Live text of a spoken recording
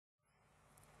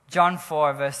John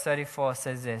 4, verse 34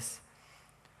 says this,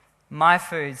 "My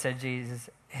food," said Jesus,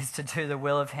 "is to do the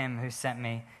will of him who sent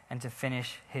me and to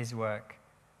finish his work."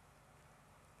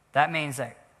 That means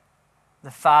that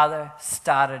the Father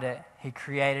started it, he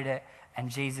created it, and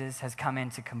Jesus has come in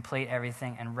to complete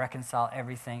everything and reconcile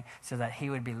everything so that he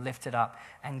would be lifted up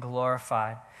and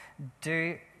glorified. Do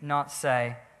you not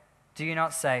say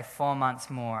 4 months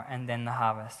more and then the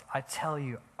harvest? I tell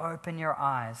you, open your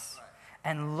eyes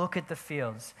and look at the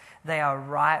fields. They are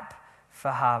ripe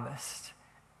for harvest.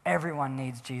 Everyone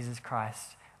needs Jesus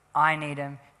Christ. I need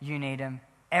him, you need him.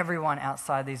 Everyone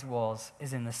outside these walls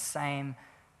is in the same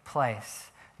place.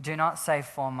 Do not say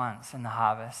 4 months in the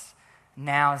harvest.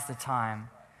 Now is the time.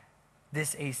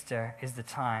 This Easter is the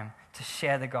time to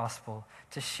share the gospel,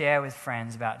 to share with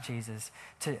friends about Jesus,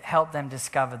 to help them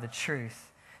discover the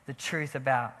truth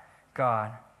about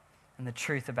God and the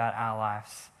truth about our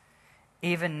lives.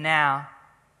 Even now,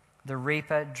 the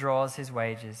reaper draws his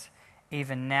wages.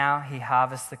 Even now, he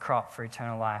harvests the crop for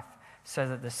eternal life, so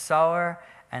that the sower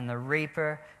and the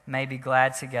reaper may be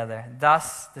glad together.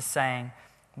 Thus, the saying,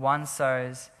 one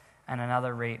sows and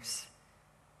another reaps,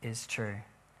 is true.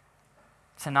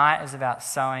 Tonight is about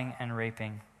sowing and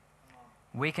reaping.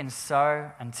 We can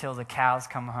sow until the cows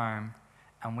come home,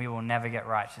 and we will never get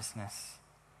righteousness.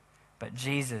 But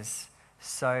Jesus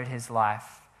sowed his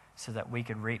life so that we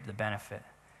could reap the benefit.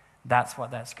 That's what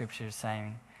that scripture is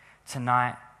saying.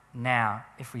 Tonight, now,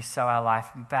 if we sow our life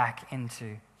back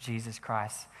into Jesus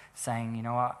Christ, saying, you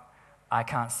know what, I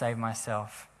can't save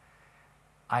myself.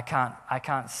 I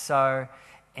can't sow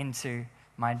into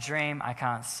my dream. I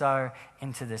can't sow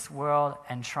into this world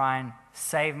and try and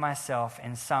save myself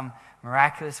in some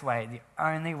miraculous way. The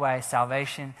only way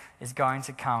salvation is going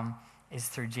to come is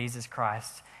through Jesus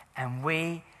Christ. And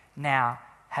we now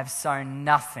have sown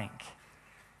nothing,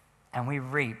 and we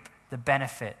reap the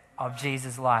benefit of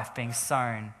Jesus' life being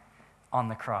sown on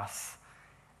the cross.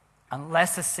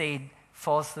 Unless a seed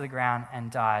falls to the ground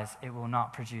and dies, it will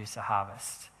not produce a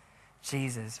harvest.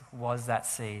 Jesus was that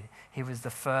seed. He was the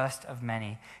first of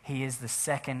many. He is the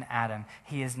second Adam.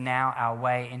 He is now our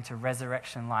way into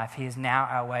resurrection life. He is now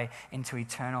our way into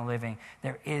eternal living.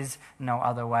 There is no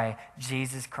other way.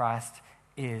 Jesus Christ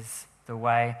is the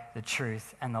way, the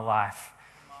truth, and the life.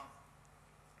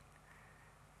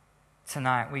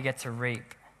 Tonight we get to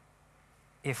reap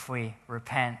if we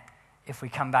repent, if we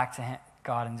come back to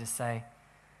God and just say,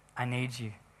 I need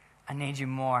you. I need you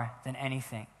more than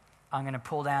anything. I'm going to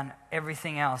pull down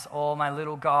everything else, all my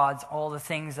little gods, all the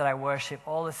things that I worship,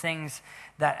 all the things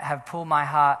that have pulled my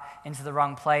heart into the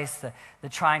wrong place, the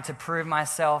trying to prove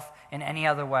myself in any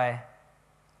other way.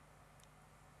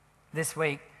 This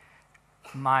week,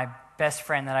 my best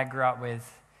friend that I grew up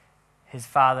with, his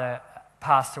father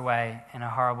passed away in a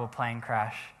horrible plane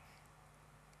crash.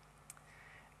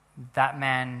 That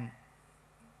man,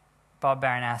 Bob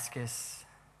Baranaskis,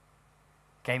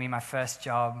 gave me my first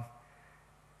job,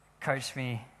 coached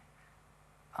me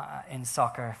in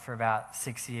soccer for about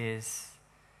 6 years,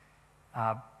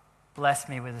 blessed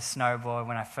me with a snowboard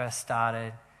when I first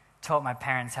started, taught my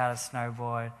parents how to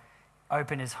snowboard,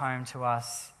 opened his home to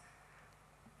us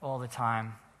all the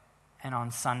time. And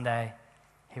on Sunday,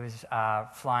 he was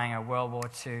flying a World War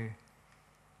II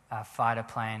fighter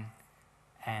plane,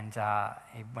 and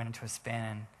he went into a spin,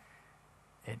 and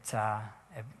he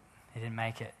didn't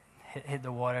make it. Hit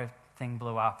the water, thing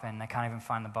blew up, and they can't even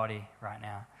find the body right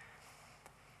now.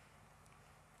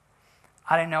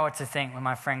 I didn't know what to think when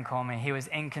my friend called me. He was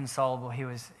inconsolable. He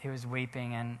was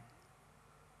weeping, and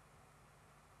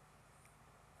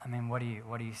I mean, what do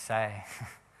you say?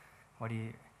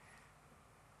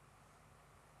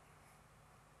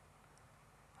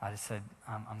 I just said,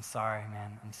 I'm sorry,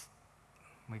 man.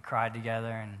 We cried together,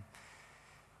 and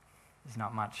there's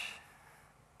not much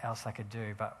else I could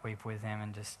do but weep with him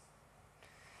and just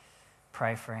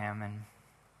pray for him. And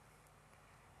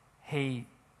he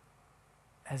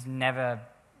has never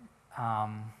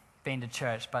been to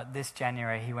church, but this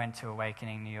January he went to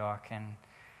Awakening New York,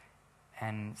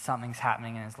 and something's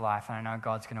happening in his life, and I know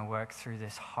God's going to work through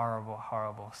this horrible,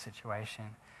 horrible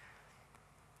situation.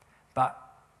 But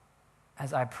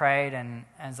as I prayed and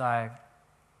as I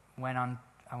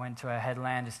went to a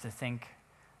headland just to think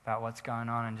about what's going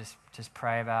on and just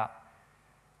pray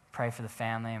for the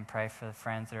family and pray for the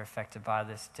friends that are affected by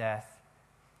this death.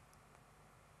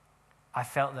 I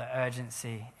felt the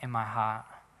urgency in my heart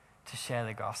to share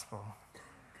the gospel.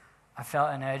 I felt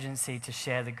an urgency to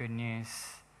share the good news.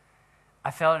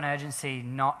 I felt an urgency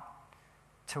not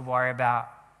to worry about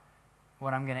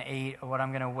what I'm going to eat or what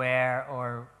I'm going to wear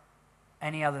or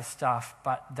any other stuff,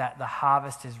 but that the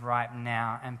harvest is ripe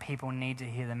now and people need to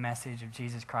hear the message of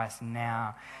Jesus Christ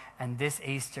now. And this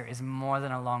Easter is more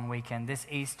than a long weekend. This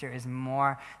Easter is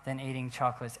more than eating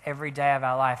chocolates. Every day of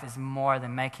our life is more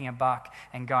than making a buck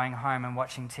and going home and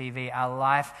watching TV. Our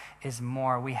life is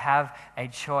more. We have a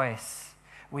choice.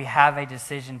 We have a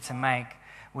decision to make.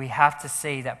 We have to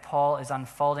see that Paul is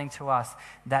unfolding to us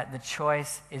that the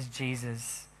choice is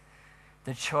Jesus.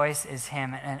 The choice is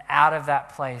him. And out of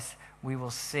that place, we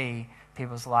will see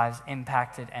people's lives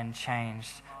impacted and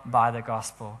changed by the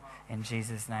gospel in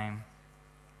Jesus' name.